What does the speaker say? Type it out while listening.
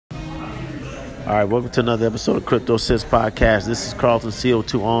All right, welcome to another episode of Crypto Sis Podcast. This is Carlton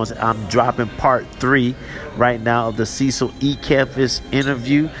CO2 Owens. I'm dropping part 3 right now of the Cecil eCampus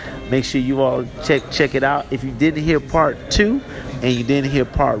interview. Make sure you all check it out. If you didn't hear part 2 and you didn't hear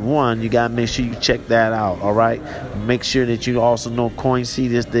part 1, you got to make sure you check that out, all right? Make sure that you also know CoinSeed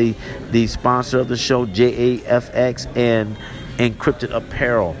is the sponsor of the show, JAFX, and Encrypted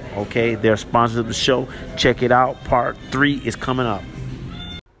Apparel, okay? They're sponsors of the show. Check it out. Part 3 is coming up.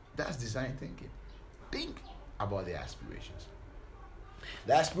 That's design thinking. Think about their aspirations.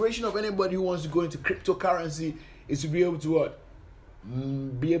 The aspiration of anybody who wants to go into cryptocurrency is to be able to what?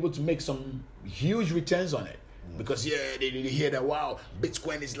 Be able to make some huge returns on it. Because they hear that, wow,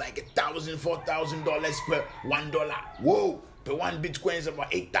 Bitcoin is like $1,000, $4,000 per $1. Whoa, per one Bitcoin is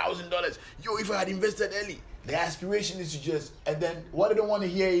about $8,000. Yo, if I had invested early, the aspiration is to just, and then what they don't want to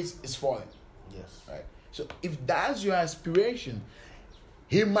hear is falling. Yes. Right. So if that's your aspiration,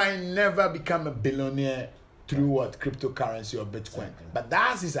 he might never become a billionaire through what? Cryptocurrency or Bitcoin. Exactly. But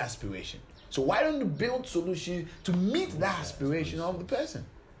that's his aspiration. So why don't you build solutions to meet that aspiration of the person?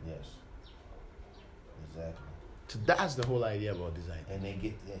 Yes. Exactly. So that's the whole idea about design. And they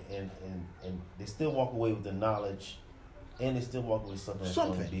get and they still walk away with the knowledge, and they still walk away with something.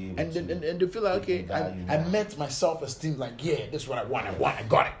 And they feel like, okay, I met my self-esteem. Like, yeah, this is what I want. I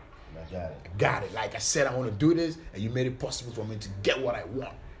got it. I got it. Like I said, I want to do this, and you made it possible for me to get what I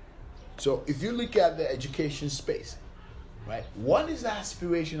want. So if you look at the education space, right, what is the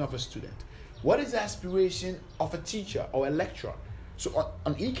aspiration of a student? What is the aspiration of a teacher or a lecturer? So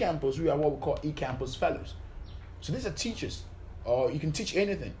on eCampus, we are what we call eCampus fellows. So these are teachers, or you can teach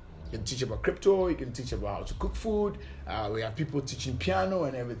anything. You can teach about crypto, you can teach about how to cook food. We have people teaching piano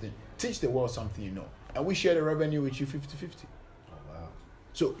and everything. Teach the world something you know. And we share the revenue with you 50-50.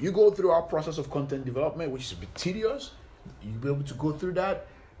 So you go through our process of content development, which is a bit tedious. You'll be able to go through that.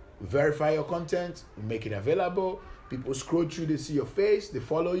 We verify your content. We make it available. People scroll through, they see your face. They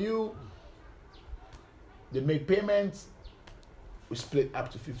follow you. They make payments. We split up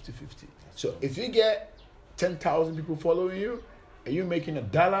to 50-50. So if you get 10,000 people following you, and you're making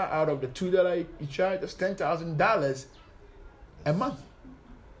 $1 out of the $2 you charge, that's $10,000 a month.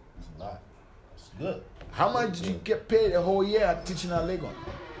 That's a lot. That's good. How much did you get paid a whole year teaching at Legon?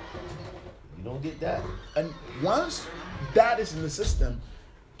 You don't get that. And once that is in the system,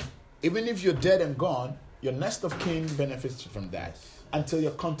 even if you're dead and gone, your next of kin benefits from that until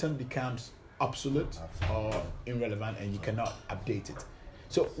your content becomes obsolete or irrelevant and you cannot update it.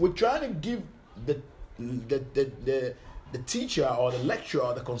 So we're trying to give the teacher or the lecturer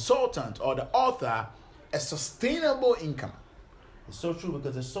or the consultant or the author a sustainable income. It's so true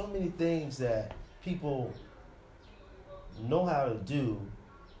because there's so many things that people know how to do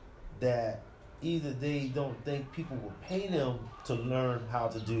that either they don't think people will pay them to learn how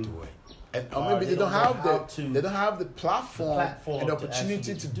to do it, or maybe they don't have the platform and the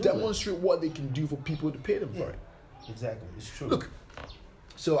opportunity to demonstrate what they can do for people to pay them for it. Exactly, it's true. Look,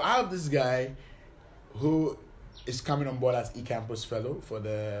 so I have this guy who is coming on board as eCampus fellow for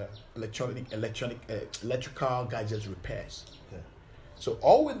the electrical gadgets repairs. Okay. So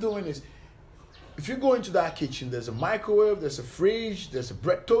all we're doing is, if you go into that kitchen, there's a microwave, there's a fridge, there's a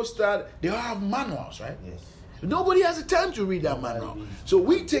bread toaster. They all have manuals, right? Yes. Nobody has the time to read that manual. So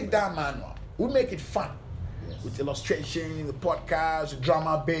we take that manual, we make it fun. Yes. With illustration, the podcast, the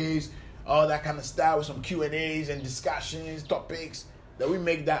drama base, all that kind of stuff, with some Q&As and discussions, topics, that we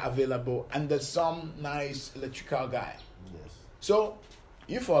make that available. And there's some nice electrical guy. Yes. So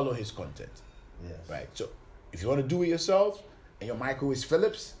you follow his content. Yes. Right? So if you want to do it yourself, and your microwave is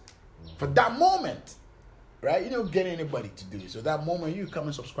Philips, for that moment, right? You don't get anybody to do it. So that moment, you come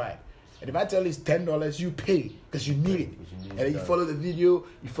and subscribe. And if I tell you it's $10, you pay because you need it. And then you follow the video,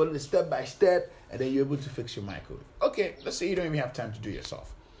 you follow the step by step, and then you're able to fix your microwave. Okay, let's say you don't even have time to do it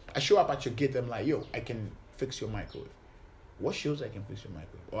yourself. I show up at your gate, I'm like, yo, I can fix your microwave. What shows I can fix your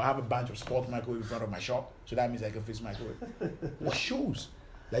microwave? Or I have a bunch of sports microwave in front of my shop, so that means I can fix microwave. What shows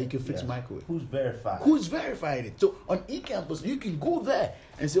that you can fix microwave? Who's verified? Who's verified it? So on eCampus, you can go there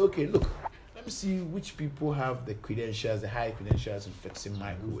and say, okay, look, let me see which people have the credentials, the high credentials in fixing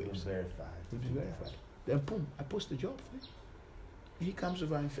microwaves. Who's verified? Who's verified? Then boom, I post the job for him. He comes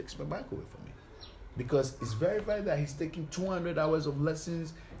over and fixes my microwave for me. Because it's verified that he's taking 200 hours of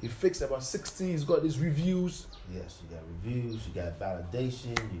lessons. He fixed about 16. He's got these reviews. Yes, you got reviews, you got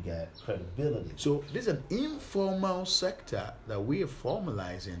validation, you got credibility. So this is an informal sector that we are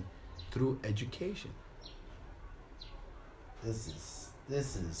formalizing through education. This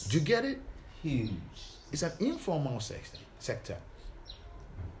is. Do you get it? Huge. It's an informal sector.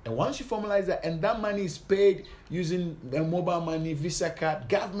 And once you formalize that, and that money is paid using mobile money, Visa card,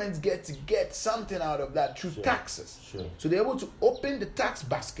 governments get to get something out of that through taxes. Sure. So they're able to open the tax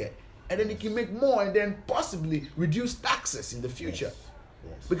basket, and then they can make more, and then possibly reduce taxes in the future.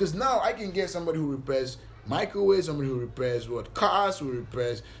 Yes. Yes. Because now I can get somebody who repairs microwaves, somebody who repairs cars, who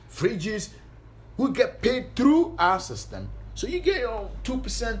repairs fridges, who get paid through our system. So you get your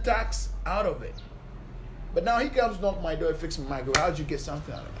 2% tax out of it. But now he comes knock my door, fix my microwave. How did you get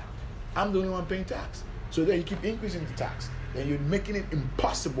something out of that? I'm the only one paying tax. So then you keep increasing the tax. Then you're making it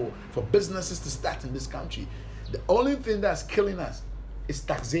impossible for businesses to start in this country. The only thing that's killing us is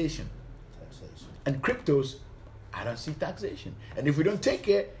taxation. And cryptos, I don't see taxation. And if we don't take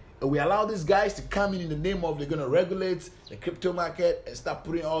it, and we allow these guys to come in the name of they're going to regulate the crypto market and start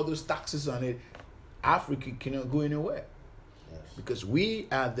putting all those taxes on it, Africa cannot go anywhere. Yes. Because we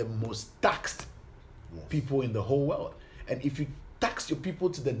are the most taxed people in the whole world. And if you tax your people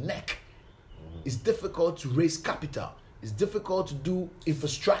to the neck, it's difficult to raise capital. It's difficult to do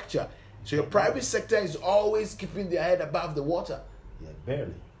infrastructure. So your private sector is always keeping their head above the water. Yeah,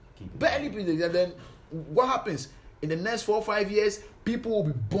 barely. And then what happens? In the next 4 or 5 years, people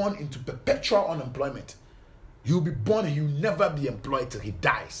will be born into perpetual unemployment. You'll be born and you'll never be employed till he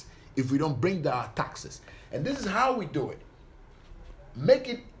dies if we don't bring down our taxes. And this is how we do it. Make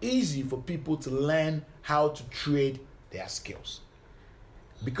it easy for people to learn how to trade their skills.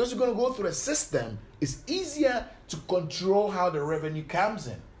 Because you're going to go through a system, it's easier to control how the revenue comes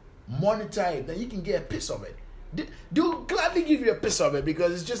in. Monitor it, then you can get a piece of it. They'll gladly give you a piece of it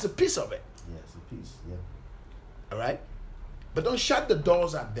because it's just a piece of it. Yes, a piece, yeah. All right? But don't shut the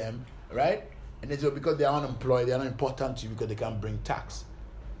doors at them, right? And they say, because they're unemployed, they're not important to you because they can't bring tax.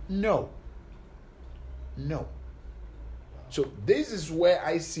 No. So this is where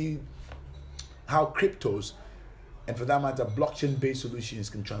I see how cryptos, and for that matter, blockchain-based solutions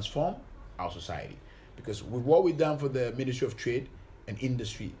can transform our society. Because with what we've done for the Ministry of Trade and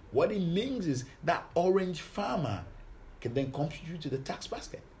Industry, what it means is that orange farmer can then contribute to the tax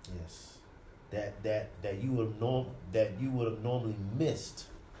basket. Yes. That you would have normally missed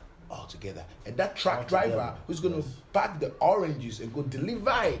altogether. And that truck driver who's going to pack the oranges and go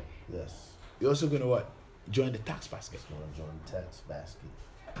deliver it, you're also going to what? Join the tax basket. He's going to join the tax basket.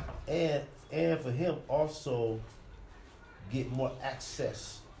 And for him also get more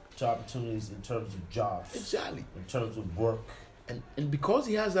access to opportunities in terms of jobs. Exactly. In terms of work. And because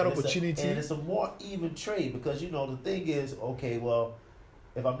he has that opportunity. And it's a more even trade because, the thing is, okay, well,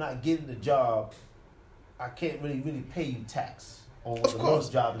 if I'm not getting the job, I can't really pay you tax. Of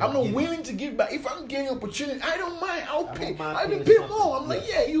course, I'm not willing to give back. If I'm getting opportunity, I don't mind. I'll pay. I can pay more. I'm like,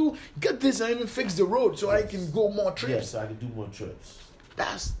 yeah, you get this and even fix the road so I can go more trips. Yes, so I can do more trips.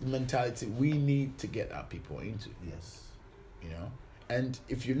 That's the mentality we need to get our people into. Yes. And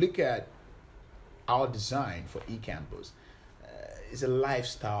if you look at our design for eCampus, it's a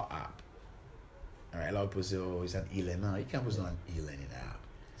lifestyle app. All right, a lot of people say, oh, it's an e-learning. No, eCampus is not an e-learning app.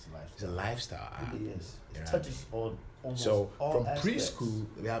 It's a lifestyle app. It is. It touches on almost all from aspects. Preschool,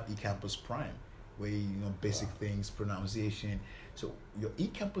 we have eCampus Prime, where basic things, pronunciation. So your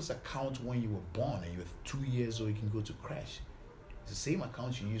eCampus account when you were born and you were 2 years old, you can go to crash. It's the same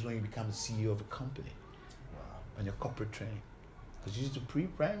account you use when you become the CEO of a company. Wow. On your corporate training. Because you use the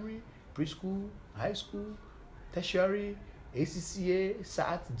pre-primary, preschool, high school, tertiary, ACCA,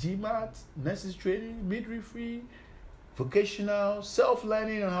 SAT, GMAT, nurses training, midwifery, vocational,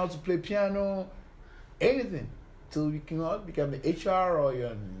 self-learning on how to play piano, anything. Till you can all become the HR or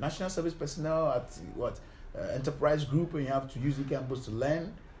your national service personnel at enterprise group, and you have to use eCampus to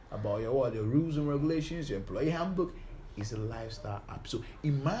learn about your rules and regulations, your employee handbook. It's a lifestyle app. So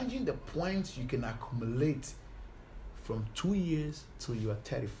imagine the points you can accumulate from 2 years till you are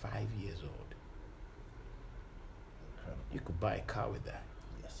 35 years old. Incredible. You could buy a car with that.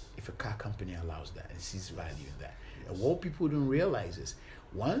 Yes. If a car company allows that and sees value in that. Yes. And what people don't realize is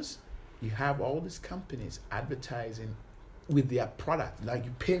once you have all these companies advertising with their product, like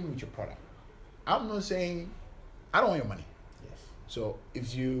you pay me with your product. I'm not saying I don't want your money. Yes. So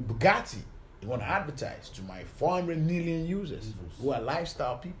if you Bugatti, you want to advertise to my 400 million users who are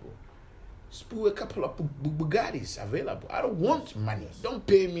lifestyle people, spool a couple of Bugattis available. I don't want money. Yes. Don't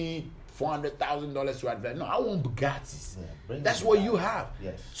pay me $400,000 to advertise. No, I want Bugattis. Yeah, that's what you have.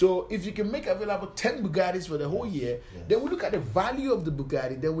 Yes. So if you can make available 10 Bugattis for the whole year, then we look at the value of the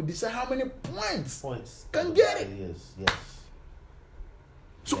Bugatti. Then we decide how many points can get it. Yes.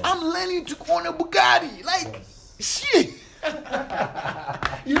 So I'm learning to own a Bugatti. Like, shit.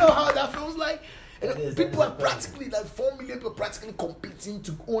 You know how that feels like? People are practically, like 4 million people practically competing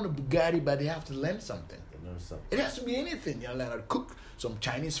to own a Bugatti, but they have to learn something. something. It has to be anything. You know, learn how to cook some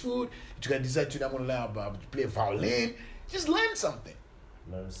Chinese food. You can decide to I'm gonna learn about to play violin. Just learn something.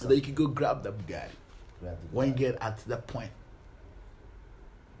 So that you can go grab the Bugatti. When you get at that point.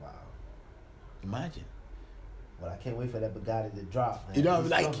 Wow. Imagine. Well, I can't wait for that Bugatti to drop, man. You know,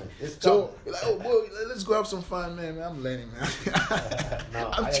 like, so, like, oh, boy, let's go have some fun, man. I'm learning, man.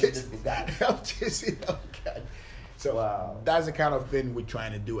 No, I'm chasing Bugatti. So wow. That's the kind of thing we're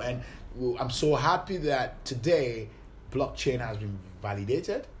trying to do. And I'm so happy that today blockchain has been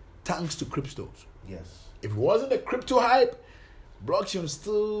validated thanks to cryptos. Yes. If it wasn't a crypto hype, blockchain would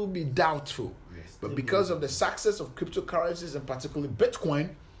still be doubtful. Yes, but because of the success of cryptocurrencies and particularly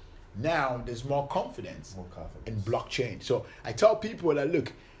Bitcoin, now there's more confidence in blockchain. So I tell people that,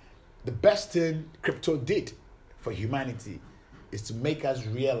 look, the best thing crypto did for humanity is to make us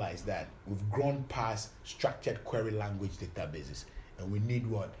realize that we've grown past structured query language databases and we need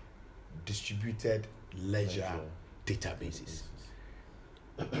what? Distributed ledger databases.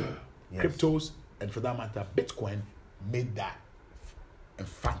 Yes. Cryptos, and for that matter, Bitcoin made that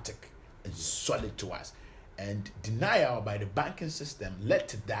emphatic and solid to us. And denial by the banking system led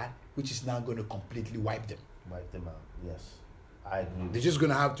to that, which is now going to completely wipe them. Wipe them out, yes. I agree. They're just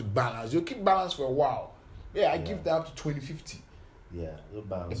going to have to balance. You'll keep balance for a while. I give them up to 2050. Yeah, they'll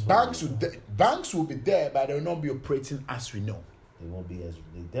balance. Banks will be there, but they will not be operating as we know. They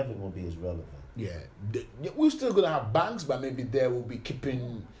definitely won't be as relevant. Yeah. We're still going to have banks, but maybe they will be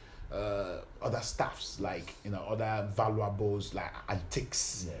keeping other stuffs like other valuables like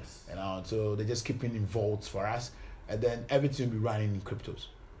antiques. Yes. So they're just keeping in vaults for us, and then everything will be running in cryptos.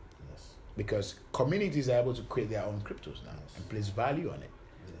 Yes. Because communities are able to create their own cryptos now and place value on it.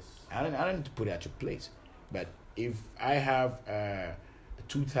 Yes. I don't need to put it at your place, but if I have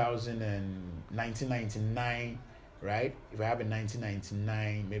 1999, right? If I have a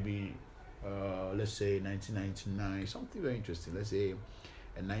 1999, maybe let's say 1999, something very interesting. Let's say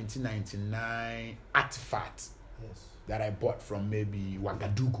a 1999 artifact that I bought from maybe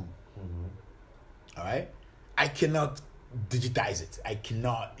Ouagadougou. Mm-hmm. All right, I cannot digitize it. I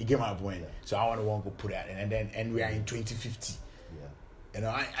cannot. You get my point. Yeah. So I want to go put that in, and we are in 2050.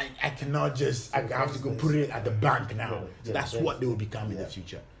 Yeah. I cannot just. I have to go put it at the bank now. So that's what they will become in the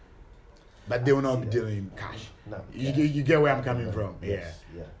future. But they will not be dealing in cash. No, you get where I'm coming from. Yes.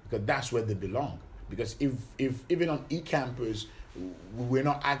 Yeah. Because that's where they belong. Because if even on eCampus, we're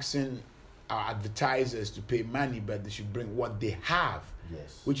not asking our advertisers to pay money, but they should bring what they have,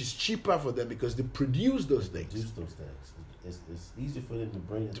 which is cheaper for them because they produce those things. It's easy for them to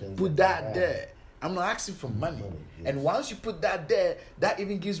bring the things. Put that there. I'm not asking for money. Yes. And once you put that there, that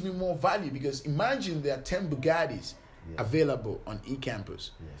even gives me more value because imagine there are 10 Bugattis available on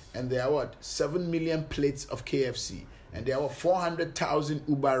eCampus. And there are 7 million plates of KFC. And there are 400,000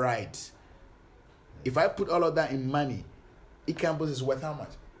 Uber rides. If I put all of that in money, eCampus is worth how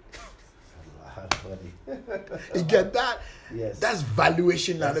much? You get that? Yes. That's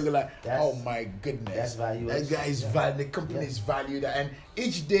valuation now. They're like, oh my goodness. That's valuation. That guy is valued. The company is valued. And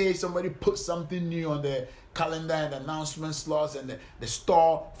each day somebody puts something new on the calendar and announcement slots and the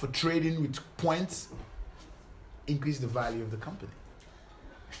store for trading with points. Increase the value of the company.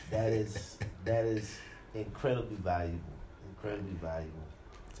 That is incredibly valuable. Incredibly valuable.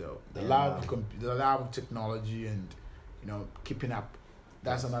 So the love of technology and keeping up,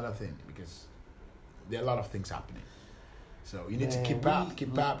 that's another thing because there are a lot of things happening. So you need to keep up.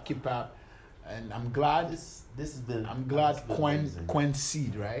 And I'm glad this has been. I'm glad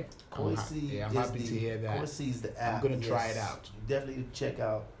Coinseed, right? Coinseed. I'm happy to hear that. Coinseed is the app. I'm gonna try it out. You definitely check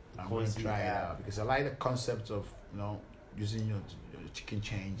out. I'm gonna try it out because I like the concept of using your chicken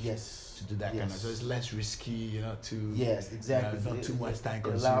change. Yes. To do that kind of, so it's less risky, to. Yes, exactly. Not too much time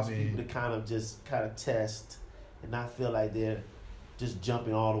consuming. It allows people to kind of test and not feel like they're just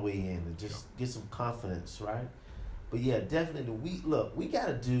jumping all the way in and just get some confidence, right? But yeah, definitely. We got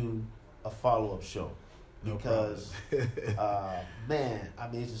to do a follow-up show because, man, I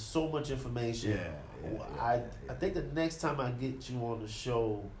mean, it's just so much information. I think the next time I get you on the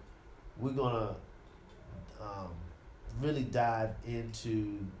show, we're gonna really dive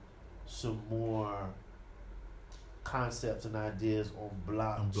into some more concepts and ideas on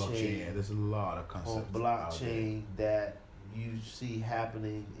blockchain. Yeah, there's a lot of concepts on blockchain that you see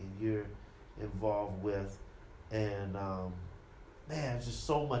happening and you're involved with, and man, it's just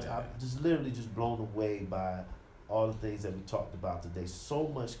so much. I'm just literally just blown away by all the things that we talked about today. So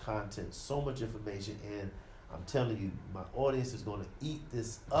much content, so much information, and I'm telling you, my audience is going to eat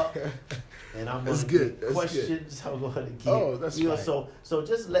this up, and I'm going to get questions. I'm going to get, that's fine. So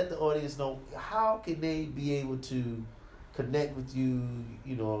just let the audience know how can they be able to connect with you,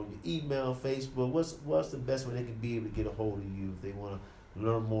 your email, Facebook, what's the best way they can be able to get a hold of you if they want to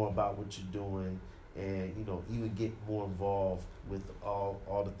learn more about what you're doing and, even get more involved with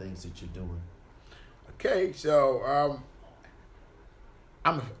all the things that you're doing? Okay, so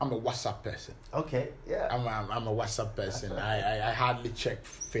I'm a WhatsApp person. Okay, yeah. I'm a WhatsApp person. I hardly check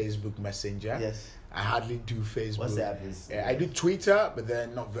Facebook Messenger. Yes. I hardly do Facebook. WhatsApp is. I do Twitter, but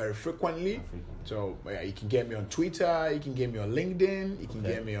then not very frequently. So you can get me on Twitter. You can get me on LinkedIn. You can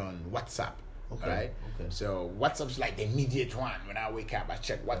get me on WhatsApp. Okay. Right. Okay. So WhatsApp's like the immediate one. When I wake up, I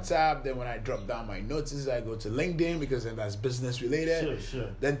check WhatsApp. Then when I drop down my notices, I go to LinkedIn because then that's business related. Sure.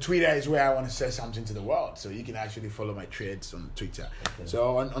 Then Twitter is where I want to say something to the world. So you can actually follow my threads on Twitter. Okay.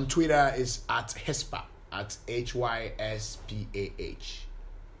 So on Twitter is at Hyspah, at HYSPAH.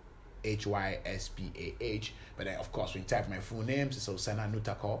 HYSPAH. But then of course when you type my full name, so Osana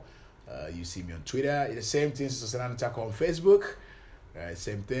Nutako, you see me on Twitter. It's the same thing, so Osana Nutako on Facebook.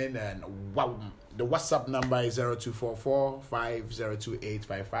 Same thing. And the WhatsApp number is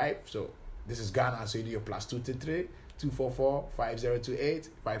 0244-502855. So this is Ghana, so you do your +233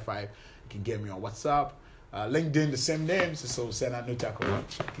 244-502855. You can get me on WhatsApp. LinkedIn, the same name, so Osana Nutako. You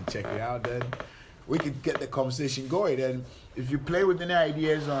can check it out. Then we can get the conversation going. And if you play with any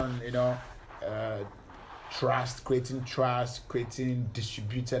ideas on creating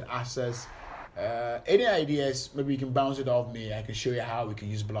distributed assets, any ideas, maybe you can bounce it off me. I can show you how we can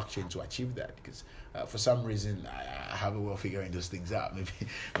use blockchain to achieve that, because for some reason I have a way of figuring those things out.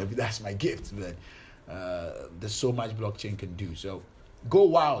 Maybe that's my gift, but there's so much blockchain can do. So go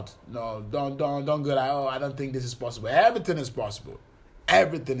wild. No, don't go like, I don't think this is possible. Everything is possible.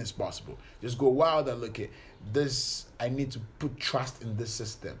 Just go wild and look at this. I need to put trust in this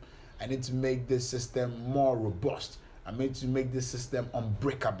system. I need to make this system more robust. I need to make this system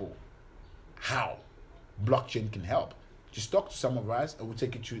unbreakable. How? Blockchain can help. Just talk to some of us and we'll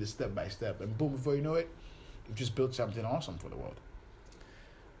take you through the step by step. And boom, before you know it, you've just built something awesome for the world.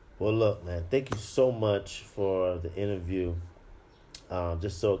 Well, look, man, thank you so much for the interview.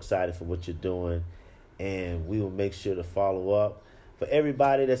 Just so excited for what you're doing. And we will make sure to follow up. For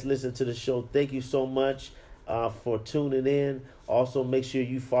everybody that's listening to the show, thank you so much for tuning in. Also, make sure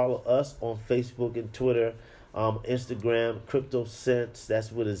you follow us on Facebook and Twitter. Instagram, CryptoSense,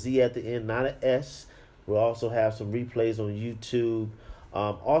 that's with a Z at the end, not an S. We'll also have some replays on YouTube.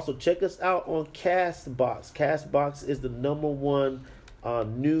 Also, check us out on Castbox. Castbox is the #1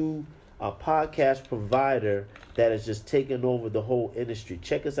 new podcast provider that is just taking over the whole industry.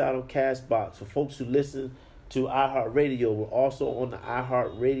 Check us out on Castbox. For folks who listen to iHeartRadio, we're also on the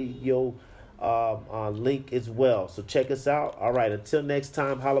iHeartRadio link as well. So check us out. All right, until next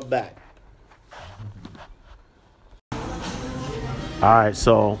time, holla back. All right,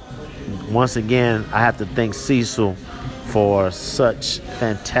 so once again, I have to thank Cecil for such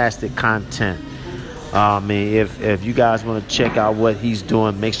fantastic content. If you guys want to check out what he's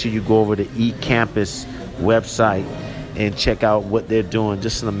doing, make sure you go over to eCampus website and check out what they're doing.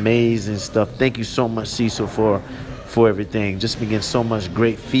 Just some amazing stuff. Thank you so much, Cecil, for everything. Just been getting so much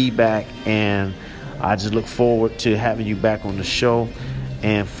great feedback, and I just look forward to having you back on the show.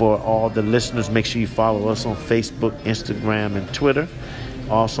 And for all the listeners, make sure you follow us on Facebook, Instagram, and Twitter.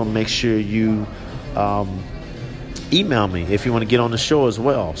 Also, make sure you email me if you want to get on the show as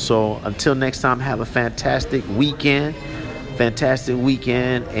well. So until next time, have a fantastic weekend,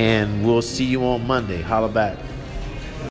 and we'll see you on Monday. Holla back.